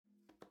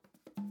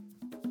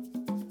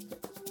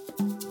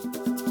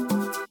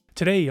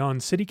Today on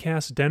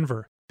CityCast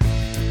Denver.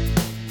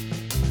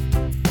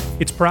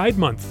 It's Pride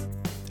Month,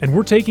 and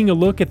we're taking a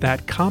look at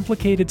that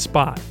complicated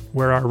spot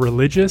where our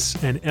religious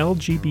and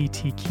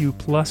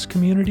LGBTQ+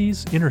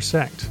 communities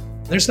intersect.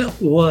 There's not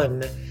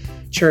one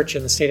church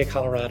in the state of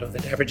Colorado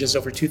that averages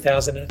over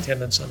 2,000 in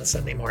attendance on a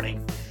Sunday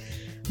morning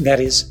that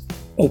is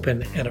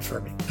open and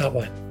affirming. Not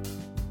one.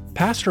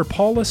 Pastor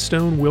Paula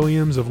Stone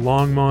Williams of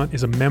Longmont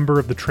is a member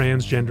of the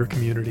transgender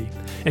community,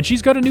 and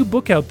she's got a new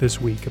book out this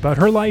week about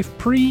her life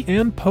pre-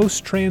 and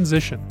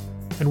post-transition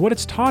and what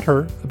it's taught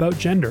her about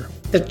gender.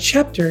 The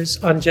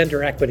chapters on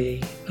gender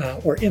equity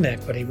or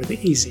inequity were the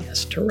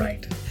easiest to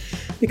write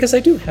because I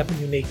do have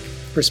a unique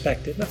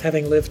perspective of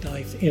having lived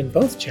life in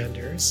both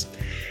genders,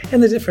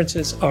 and the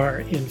differences are,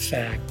 in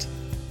fact,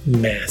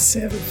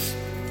 massive.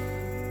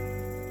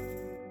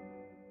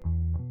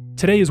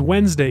 Today is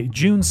Wednesday,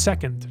 June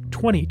 2nd,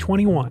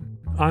 2021.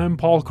 I'm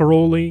Paul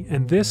Caroli,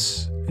 and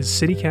this is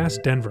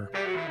CityCast Denver.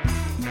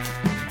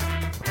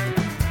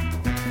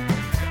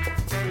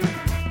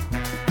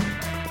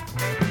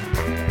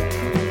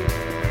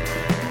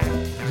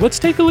 Let's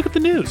take a look at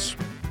the news.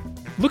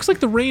 Looks like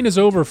the rain is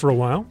over for a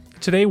while.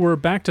 Today we're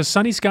back to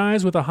sunny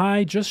skies with a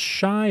high just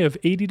shy of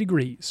 80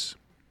 degrees.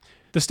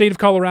 The state of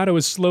Colorado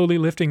is slowly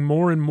lifting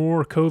more and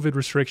more COVID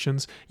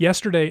restrictions.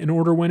 Yesterday, an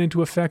order went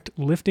into effect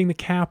lifting the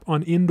cap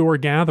on indoor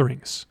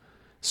gatherings.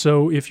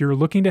 So if you're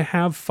looking to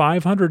have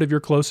 500 of your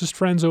closest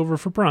friends over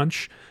for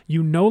brunch,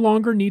 you no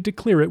longer need to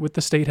clear it with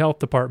the state health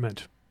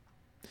department.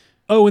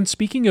 Oh, and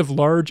speaking of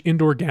large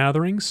indoor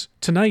gatherings,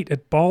 tonight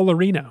at Ball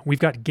Arena, we've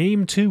got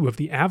Game 2 of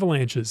the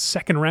Avalanche's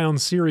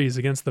second-round series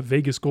against the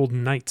Vegas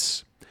Golden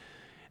Knights.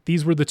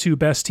 These were the two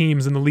best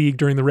teams in the league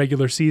during the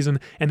regular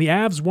season, and the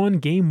Avs won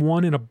Game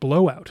 1 in a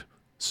blowout.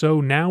 So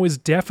now is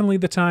definitely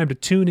the time to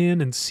tune in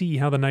and see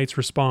how the Knights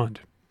respond.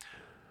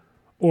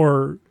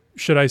 Or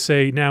should I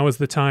say, now is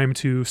the time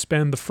to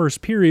spend the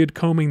first period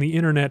combing the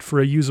internet for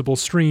a usable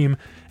stream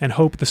and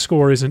hope the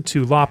score isn't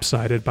too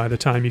lopsided by the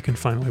time you can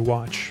finally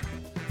watch.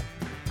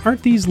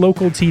 Aren't these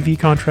local TV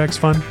contracts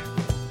fun?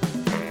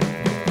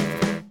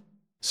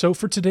 So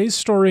for today's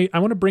story, I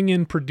want to bring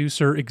in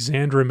producer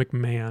Exandra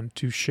McMahon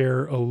to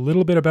share a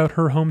little bit about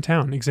her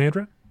hometown.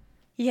 Exandra?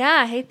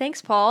 Yeah, hey,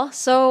 thanks, Paul.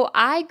 So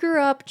I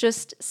grew up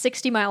just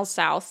 60 miles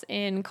south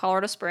in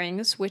Colorado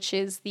Springs, which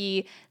is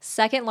the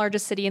second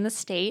largest city in the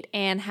state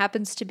and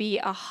happens to be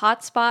a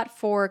hotspot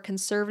for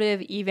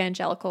conservative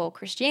evangelical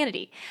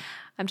Christianity.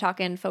 I'm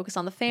talking focus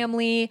on the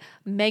family,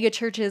 mega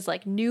churches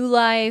like New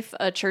Life,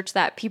 a church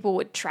that people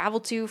would travel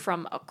to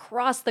from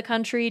across the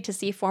country to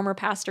see former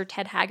pastor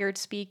Ted Haggard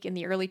speak in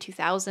the early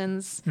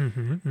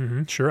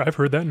 2000s. Sure, I've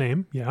heard that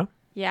name, yeah.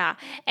 Yeah,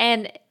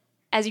 and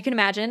as you can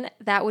imagine,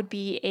 that would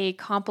be a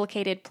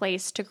complicated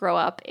place to grow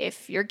up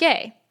if you're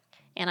gay,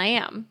 and I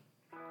am.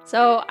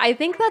 So I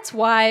think that's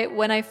why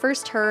when I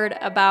first heard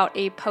about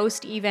a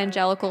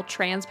post-evangelical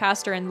trans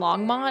pastor in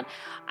Longmont,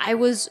 I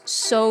was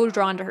so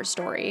drawn to her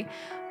story.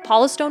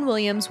 Paula Stone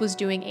Williams was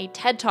doing a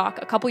TED Talk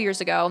a couple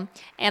years ago,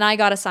 and I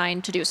got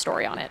assigned to do a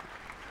story on it.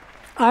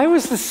 I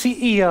was the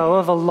CEO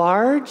of a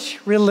large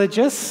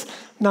religious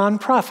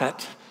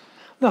nonprofit,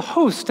 the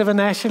host of a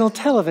national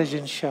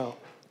television show.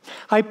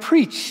 I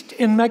preached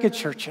in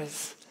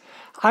megachurches.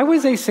 I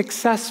was a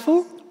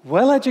successful,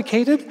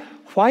 well-educated,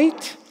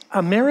 white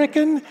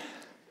American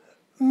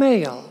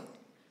male.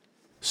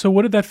 So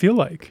what did that feel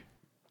like?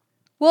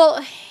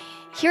 Well,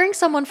 hearing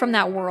someone from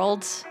that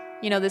world,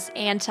 this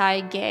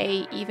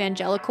anti-gay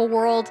evangelical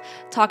world,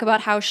 talk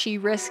about how she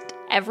risked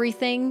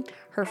everything,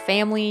 her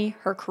family,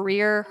 her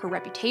career, her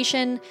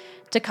reputation,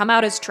 to come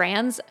out as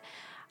trans,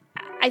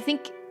 I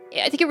think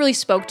it really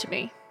spoke to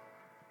me.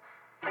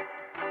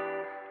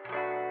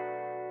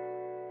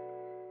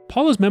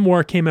 Paula's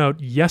memoir came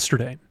out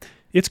yesterday.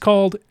 It's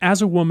called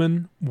As a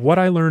Woman, What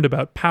I Learned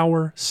About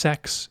Power,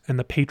 Sex, and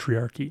the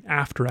Patriarchy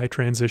After I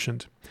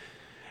Transitioned.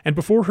 And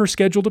before her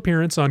scheduled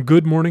appearance on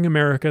Good Morning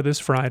America this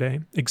Friday,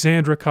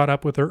 Exandra caught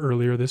up with her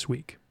earlier this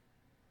week.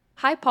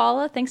 Hi,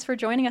 Paula. Thanks for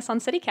joining us on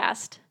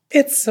CityCast.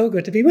 It's so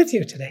good to be with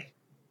you today.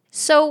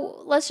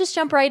 So let's just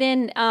jump right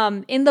in.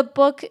 In the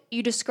book,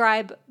 you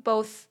describe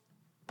both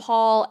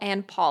Paul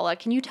and Paula.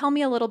 Can you tell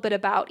me a little bit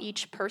about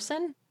each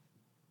person?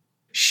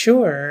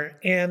 Sure.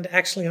 And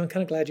actually, I'm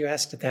kind of glad you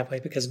asked it that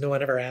way because no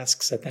one ever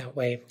asks it that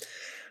way.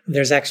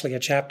 There's actually a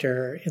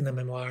chapter in the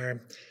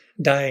memoir,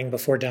 Dying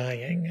Before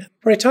Dying,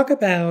 where I talk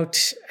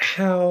about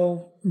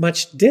how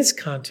much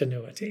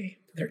discontinuity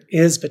there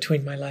is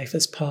between my life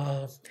as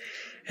Paul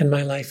and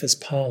my life as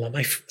Paula.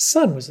 My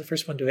son was the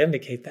first one to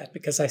indicate that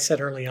because I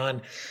said early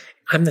on,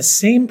 I'm the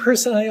same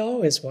person I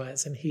always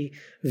was. And he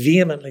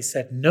vehemently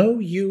said, no,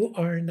 you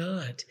are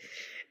not.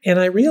 And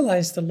I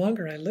realized the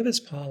longer I live as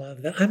Paula,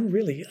 that I'm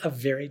really a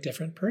very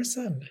different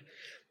person.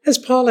 As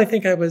Paul, I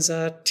think I was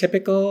a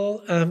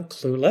typical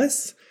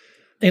clueless,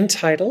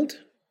 entitled,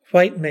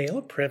 white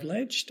male,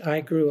 privileged. I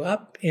grew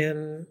up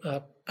in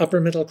an upper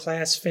middle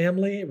class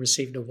family,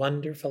 received a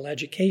wonderful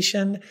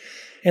education,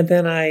 and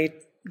then I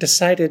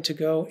decided to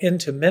go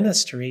into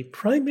ministry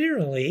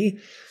primarily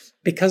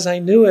because I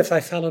knew if I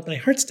followed my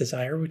heart's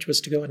desire, which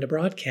was to go into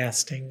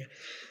broadcasting,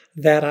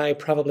 that I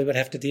probably would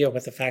have to deal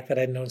with the fact that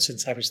I'd known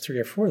since I was 3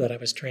 or 4 that I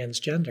was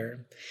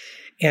transgender.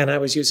 And I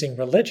was using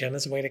religion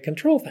as a way to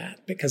control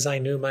that because I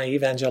knew my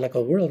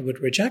evangelical world would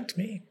reject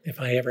me if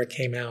I ever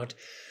came out.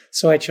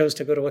 So I chose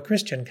to go to a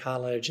Christian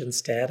college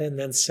instead, and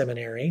then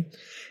seminary,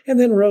 and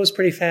then rose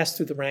pretty fast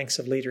through the ranks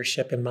of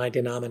leadership in my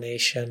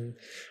denomination,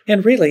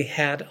 and really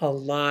had a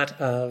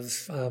lot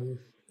of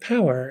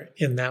power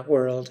in that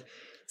world.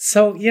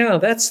 So yeah,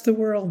 that's the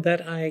world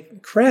that I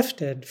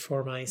crafted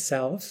for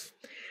myself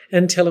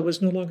until it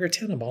was no longer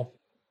tenable.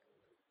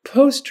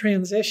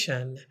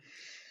 Post-transition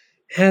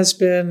has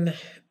been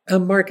a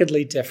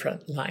markedly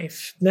different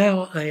life.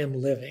 Now I am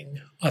living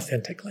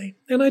authentically,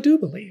 and I do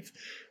believe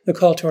the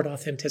call toward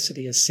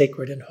authenticity is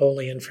sacred and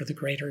holy and for the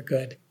greater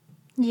good.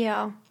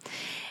 Yeah.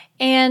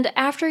 And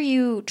after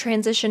you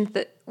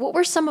transitioned, what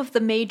were some of the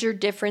major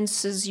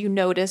differences you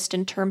noticed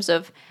in terms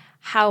of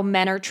how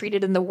men are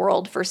treated in the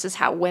world versus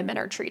how women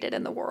are treated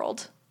in the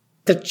world?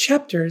 The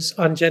chapters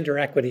on gender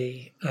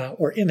equity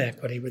or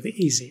inequity were the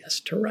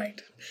easiest to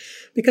write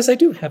because I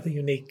do have the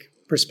unique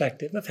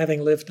perspective of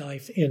having lived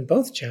life in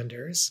both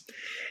genders,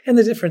 and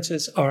the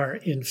differences are,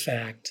 in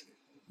fact,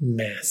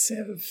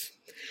 massive.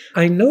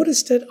 I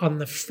noticed it on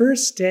the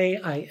first day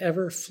I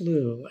ever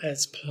flew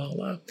as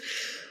Paula.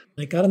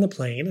 I got on the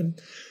plane and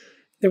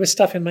there was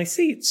stuff in my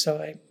seat, so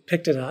I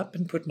picked it up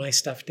and put my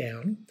stuff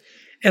down.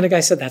 And a guy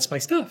said, "That's my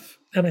stuff."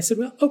 And I said,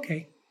 "Well,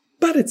 okay,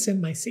 but it's in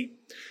my seat.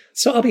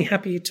 So I'll be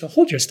happy to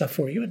hold your stuff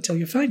for you until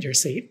you find your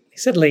seat." He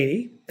said,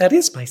 "Lady, that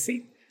is my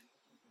seat."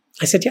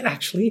 I said, "Yeah,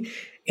 actually,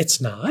 it's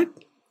not.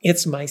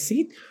 It's my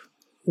seat,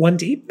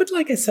 1D, but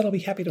like I said, I'll be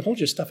happy to hold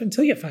your stuff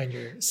until you find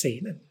your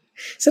seat." And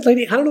he said,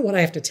 "Lady, I don't know what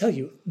I have to tell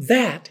you.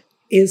 That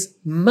is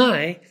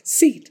my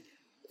seat."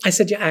 I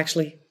said, "Yeah,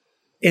 actually,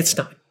 it's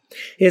not.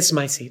 It's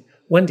my seat,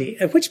 1D."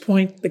 At which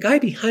point, the guy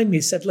behind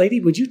me said, "Lady,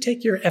 would you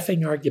take your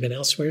effing argument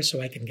elsewhere so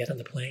I can get on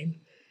the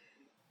plane?"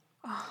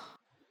 Oh.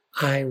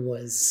 I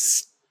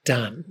was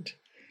stunned.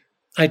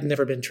 I'd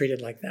never been treated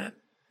like that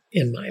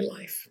in my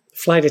life.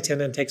 Flight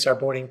attendant takes our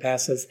boarding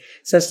passes,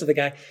 says to the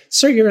guy,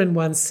 "Sir, you're in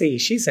 1C.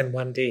 She's in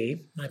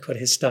 1D. I put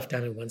his stuff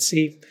down in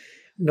 1C.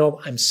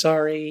 "No, I'm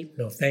sorry.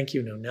 No, thank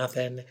you. No,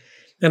 nothing."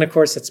 And of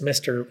course, it's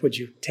 "Mr. Would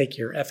you take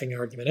your effing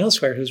argument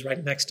elsewhere?" who's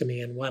right next to me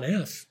in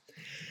 1F.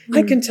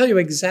 I can tell you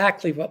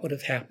exactly what would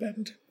have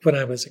happened when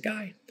I was a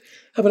guy.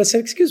 I would have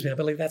said, "Excuse me, I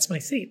believe that's my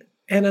seat."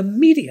 And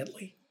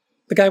immediately,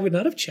 the guy would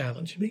not have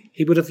challenged me.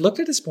 He would have looked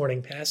at his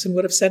boarding pass and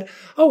would have said,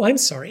 "Oh, I'm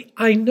sorry.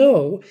 I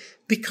know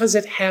because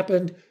it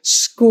happened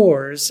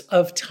scores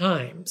of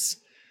times."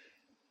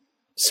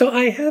 So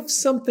I have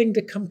something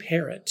to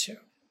compare it to.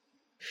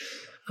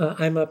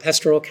 I'm a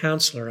pastoral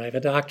counselor. I have a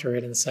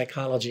doctorate in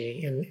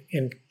psychology,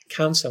 in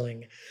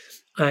counseling.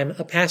 I'm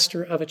a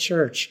pastor of a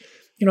church.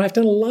 I've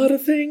done a lot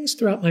of things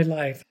throughout my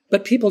life,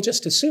 but people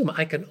just assume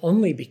I can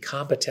only be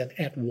competent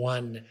at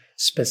one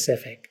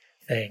specific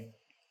thing.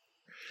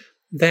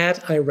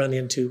 That I run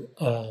into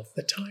all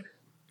the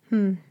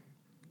time.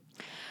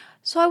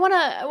 So I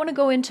want to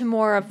go into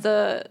more of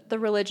the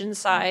religion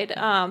side.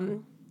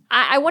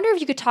 I wonder if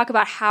you could talk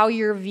about how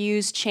your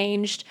views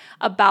changed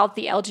about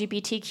the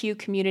LGBTQ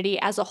community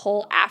as a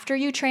whole after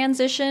you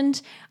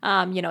transitioned,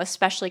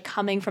 especially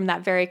coming from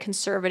that very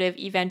conservative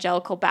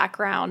evangelical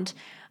background.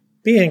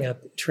 Being a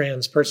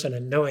trans person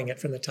and knowing it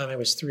from the time I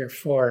was 3 or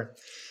 4,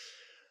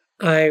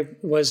 I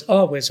was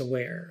always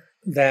aware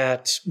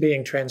that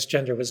being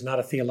transgender was not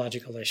a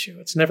theological issue.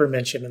 It's never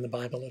mentioned in the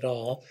Bible at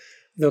all,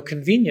 though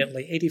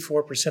conveniently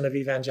 84% of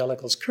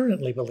evangelicals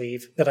currently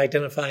believe that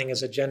identifying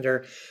as a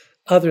gender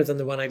other than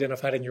the one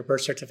identified in your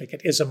birth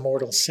certificate is a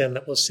mortal sin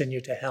that will send you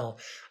to hell.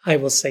 I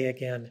will say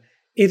again,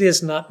 it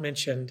is not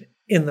mentioned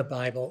in the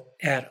Bible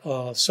at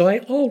all. So I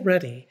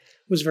already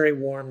was very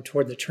warm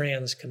toward the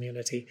trans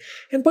community.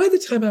 And by the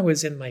time I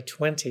was in my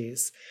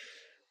 20s,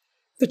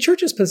 the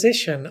church's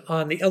position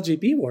on the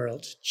LGBT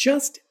world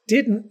just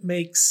didn't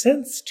make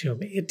sense to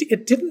me.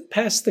 It didn't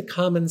pass the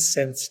common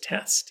sense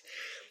test.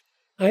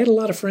 I had a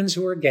lot of friends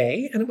who were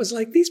gay, and it was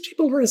like, these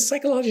people were as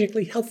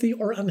psychologically healthy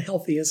or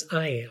unhealthy as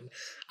I am.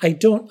 I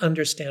don't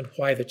understand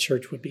why the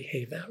church would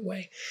behave that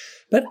way.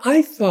 But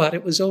I thought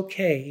it was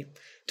okay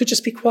to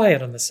just be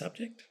quiet on the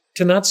subject,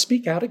 to not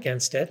speak out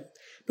against it,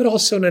 but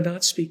also to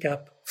not speak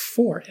up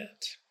for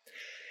it.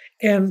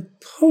 And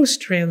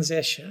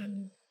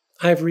post-transition,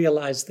 I've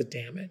realized the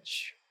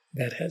damage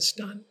that has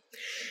done.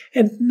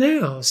 And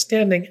now,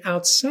 standing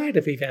outside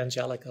of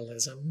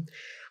evangelicalism,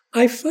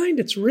 I find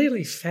it's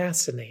really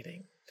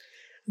fascinating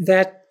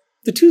that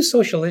the two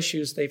social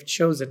issues they've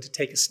chosen to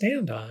take a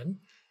stand on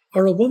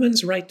are a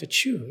woman's right to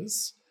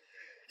choose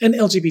and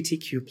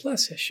LGBTQ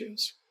plus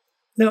issues.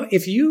 Now,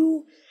 if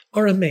you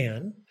are a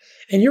man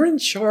and you're in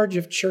charge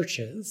of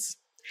churches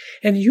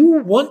and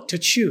you want to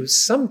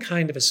choose some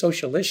kind of a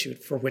social issue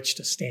for which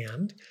to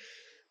stand,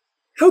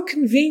 how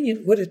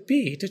convenient would it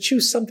be to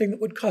choose something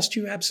that would cost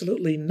you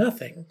absolutely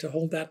nothing to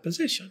hold that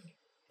position?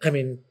 I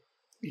mean,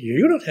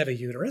 you don't have a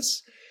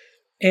uterus,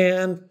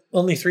 and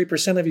only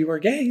 3% of you are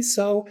gay,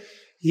 so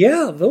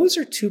Yeah, those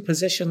are two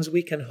positions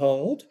we can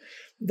hold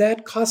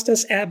that cost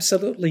us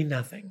absolutely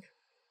nothing.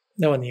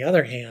 Now, on the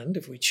other hand,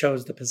 if we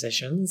chose the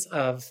positions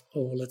of,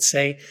 let's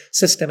say,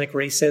 systemic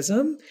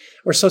racism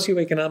or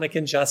socioeconomic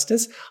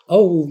injustice,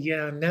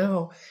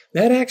 now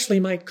that actually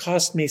might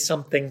cost me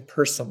something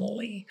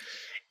personally.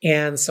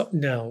 And so,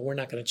 no, we're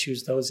not going to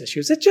choose those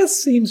issues. It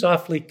just seems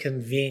awfully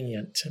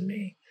convenient to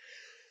me.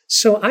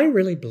 So I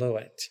really blew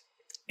it.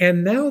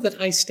 And now that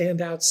I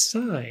stand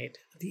outside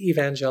the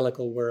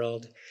evangelical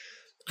world,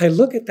 I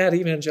look at that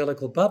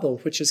evangelical bubble,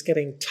 which is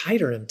getting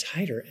tighter and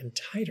tighter and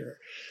tighter.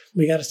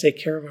 We got to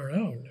take care of our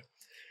own.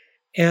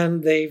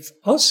 And they've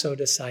also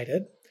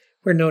decided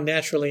where no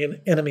natural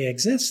enemy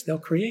exists, they'll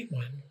create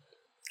one.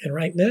 And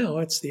right now,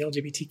 it's the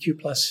LGBTQ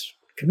plus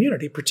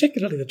community,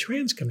 particularly the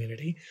trans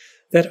community,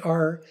 that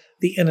are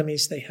the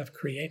enemies they have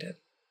created.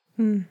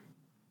 You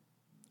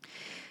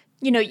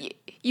know,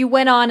 you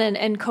went on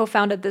and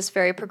co-founded this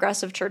very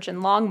progressive church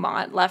in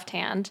Longmont, Left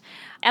Hand.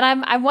 And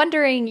I'm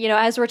wondering, you know,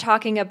 as we're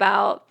talking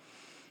about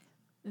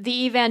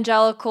the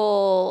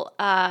evangelical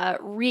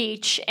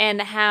reach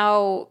and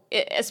how,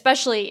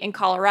 especially in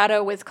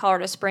Colorado, with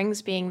Colorado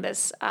Springs being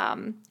this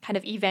kind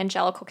of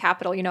evangelical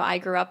capital, you know, I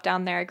grew up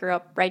down there. I grew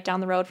up right down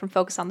the road from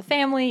Focus on the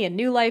Family and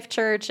New Life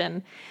Church,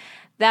 and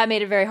that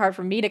made it very hard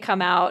for me to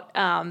come out,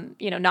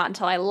 not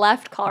until I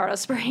left Colorado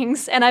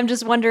Springs. And I'm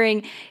just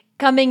wondering,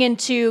 coming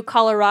into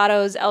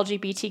Colorado's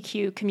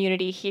LGBTQ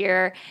community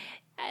here,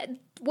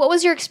 what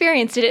was your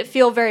experience? Did it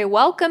feel very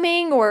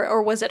welcoming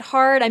or was it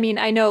hard? I mean,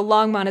 I know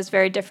Longmont is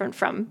very different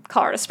from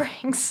Colorado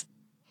Springs.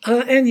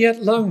 And yet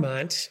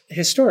Longmont,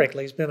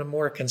 historically, has been a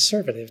more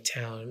conservative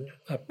town,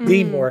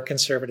 the more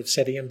conservative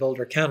city in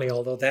Boulder County,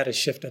 although that has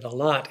shifted a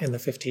lot in the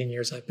 15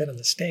 years I've been in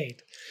the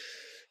state.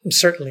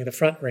 Certainly the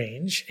Front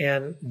Range,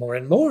 and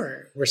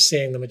more, we're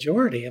seeing the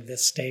majority of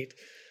this state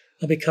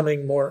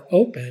becoming more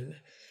open.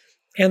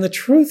 And the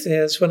truth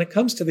is, when it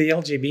comes to the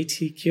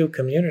LGBTQ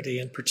community,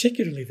 and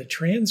particularly the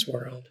trans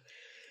world,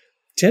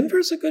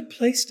 Denver's a good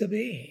place to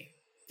be.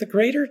 The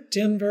greater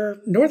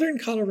Denver, northern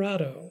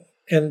Colorado,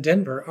 and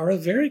Denver are a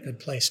very good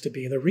place to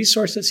be. The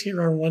resources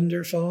here are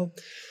wonderful.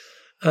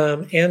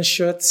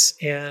 Anschutz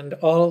and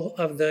all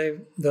of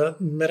the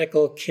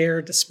medical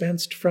care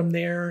dispensed from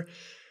there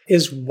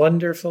is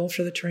wonderful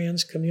for the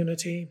trans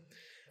community.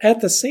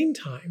 At the same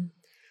time,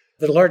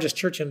 the largest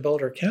church in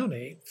Boulder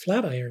County,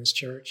 Flatirons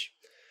Church,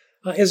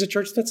 is a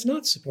church that's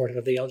not supportive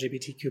of the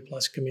LGBTQ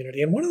plus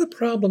community. And one of the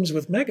problems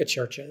with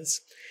megachurches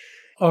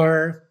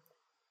are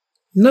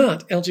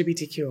not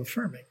LGBTQ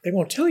affirming. They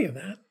won't tell you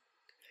that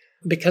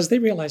because they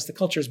realize the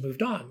culture's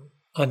moved on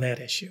that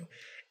issue.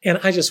 And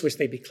I just wish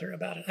they'd be clear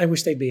about it. I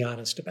wish they'd be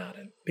honest about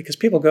it because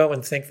people go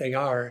and think they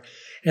are,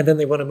 and then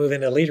they want to move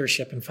into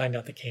leadership and find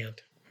out they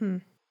can't.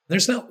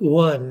 There's not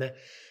one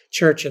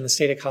church in the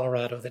state of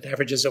Colorado that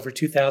averages over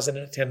 2,000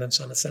 in attendance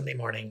on a Sunday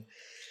morning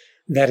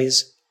that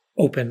is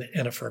open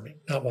and affirming.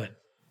 Not one.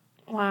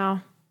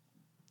 Wow.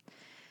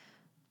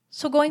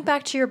 So going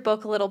back to your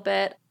book a little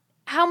bit,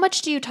 how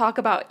much do you talk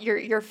about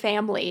your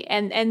family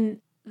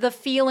and the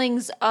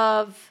feelings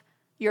of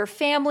your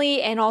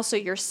family and also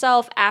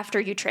yourself after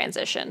you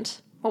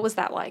transitioned? What was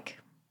that like?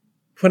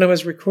 When I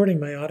was recording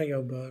my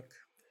audiobook,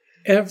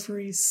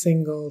 every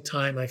single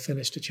time I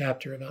finished a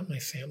chapter about my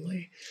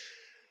family,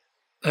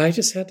 I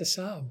just had to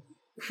sob.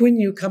 When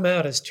you come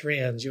out as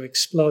trans, you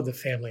explode the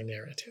family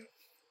narrative.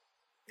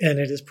 And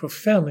it is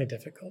profoundly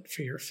difficult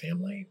for your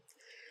family.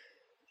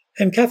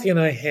 And Kathy and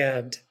I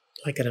had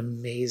like an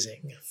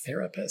amazing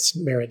therapist,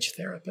 marriage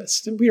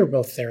therapist. And we were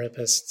both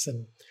therapists.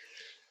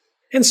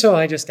 And so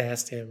I just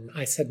asked him,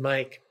 I said,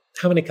 Mike,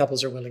 how many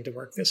couples are willing to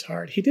work this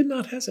hard? He did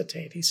not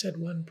hesitate. He said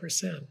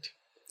 1%.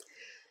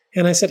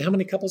 And I said, how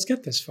many couples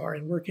get this far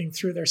in working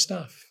through their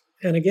stuff?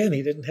 And again,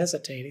 he didn't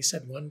hesitate. He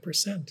said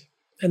 1%.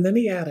 And then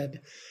he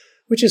added,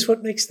 which is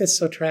what makes this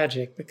so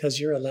tragic because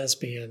you're a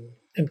lesbian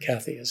and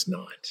Kathy is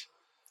not.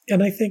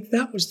 And I think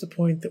that was the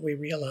point that we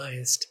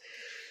realized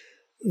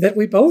that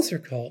we both are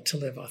called to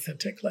live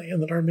authentically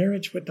and that our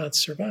marriage would not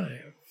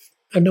survive.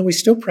 I know we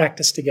still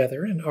practice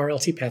together in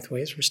RLT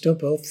Pathways. We're still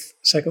both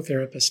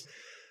psychotherapists,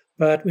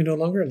 but we no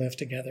longer live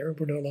together.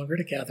 We're no longer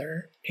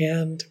together.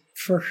 And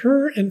for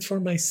her and for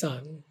my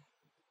son,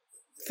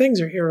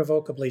 things are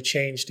irrevocably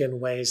changed in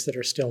ways that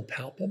are still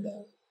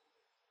palpable.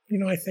 You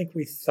know, I think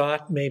we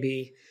thought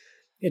maybe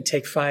it'd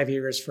take 5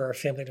 years for our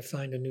family to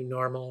find a new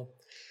normal.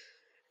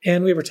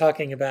 And we were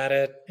talking about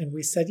it, and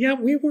we said, yeah,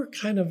 we were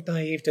kind of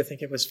naive to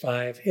think it was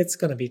 5. It's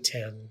going to be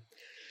 10.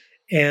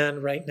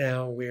 And right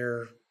now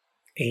we're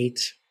 8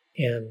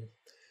 in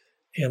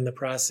the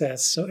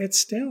process. So it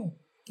still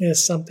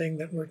is something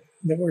that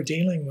we're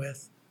dealing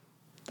with.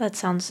 That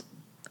sounds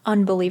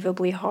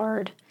unbelievably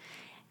hard.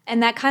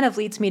 And that kind of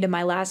leads me to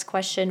my last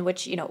question,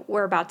 which, you know,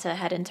 we're about to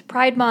head into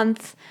Pride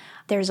Month.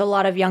 There's a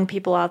lot of young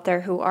people out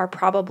there who are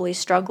probably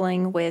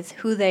struggling with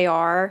who they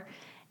are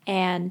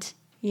and,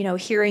 you know,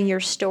 hearing your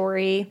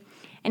story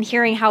and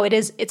hearing how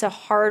it's a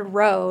hard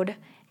road.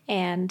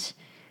 And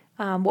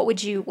what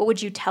would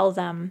you tell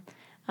them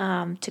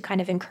to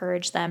kind of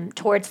encourage them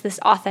towards this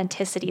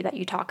authenticity that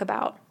you talk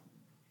about?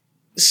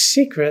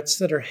 Secrets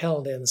that are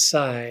held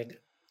inside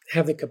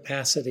have the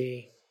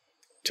capacity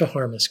to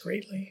harm us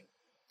greatly.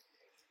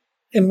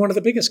 And one of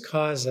the biggest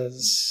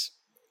causes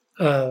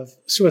of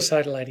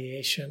suicidal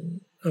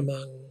ideation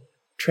among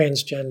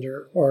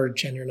transgender or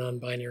gender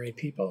non-binary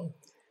people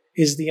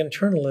is the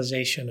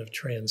internalization of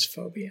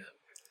transphobia.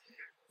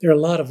 There are a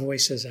lot of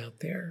voices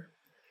out there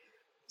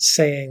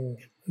saying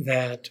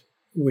that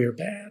we're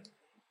bad.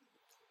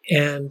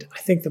 And I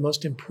think the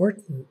most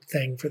important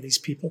thing for these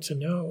people to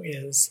know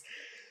is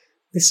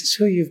this is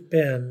who you've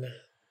been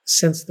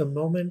since the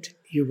moment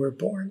you were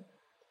born.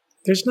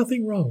 There's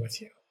nothing wrong with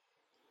you.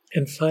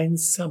 And find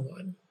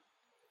someone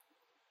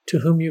to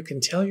whom you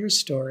can tell your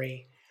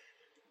story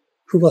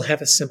who will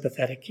have a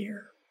sympathetic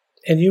ear.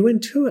 And you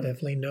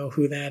intuitively know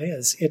who that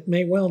is. It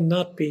may well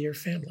not be your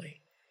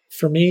family.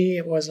 For me,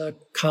 it was a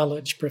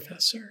college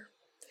professor.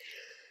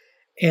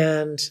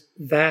 And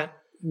that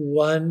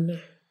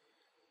one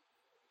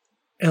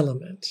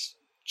element,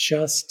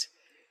 just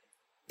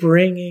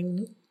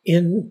bringing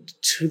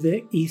into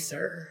the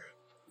ether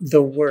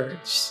the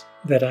words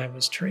that I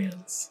was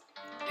trans,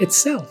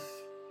 itself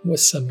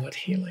was somewhat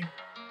healing.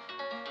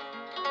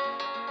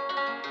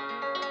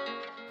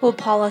 Well,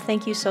 Paula,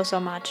 thank you so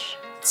much.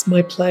 It's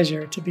my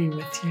pleasure to be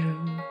with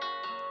you.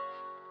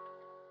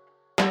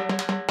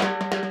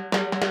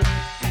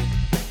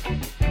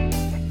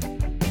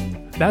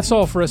 That's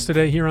all for us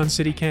today here on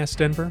CityCast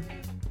Denver.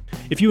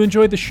 If you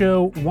enjoyed the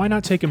show, why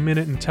not take a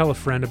minute and tell a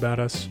friend about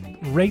us?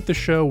 Rate the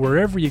show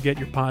wherever you get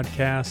your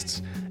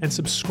podcasts, and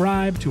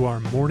subscribe to our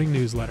morning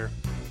newsletter.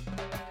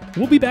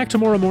 We'll be back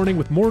tomorrow morning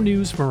with more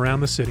news from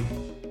around the city.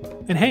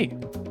 And hey,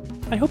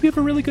 I hope you have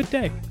a really good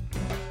day.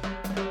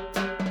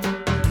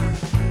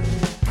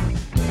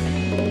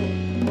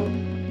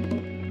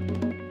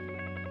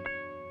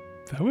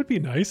 That would be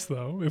nice,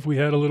 though, if we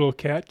had a little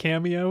cat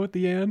cameo at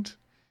the end.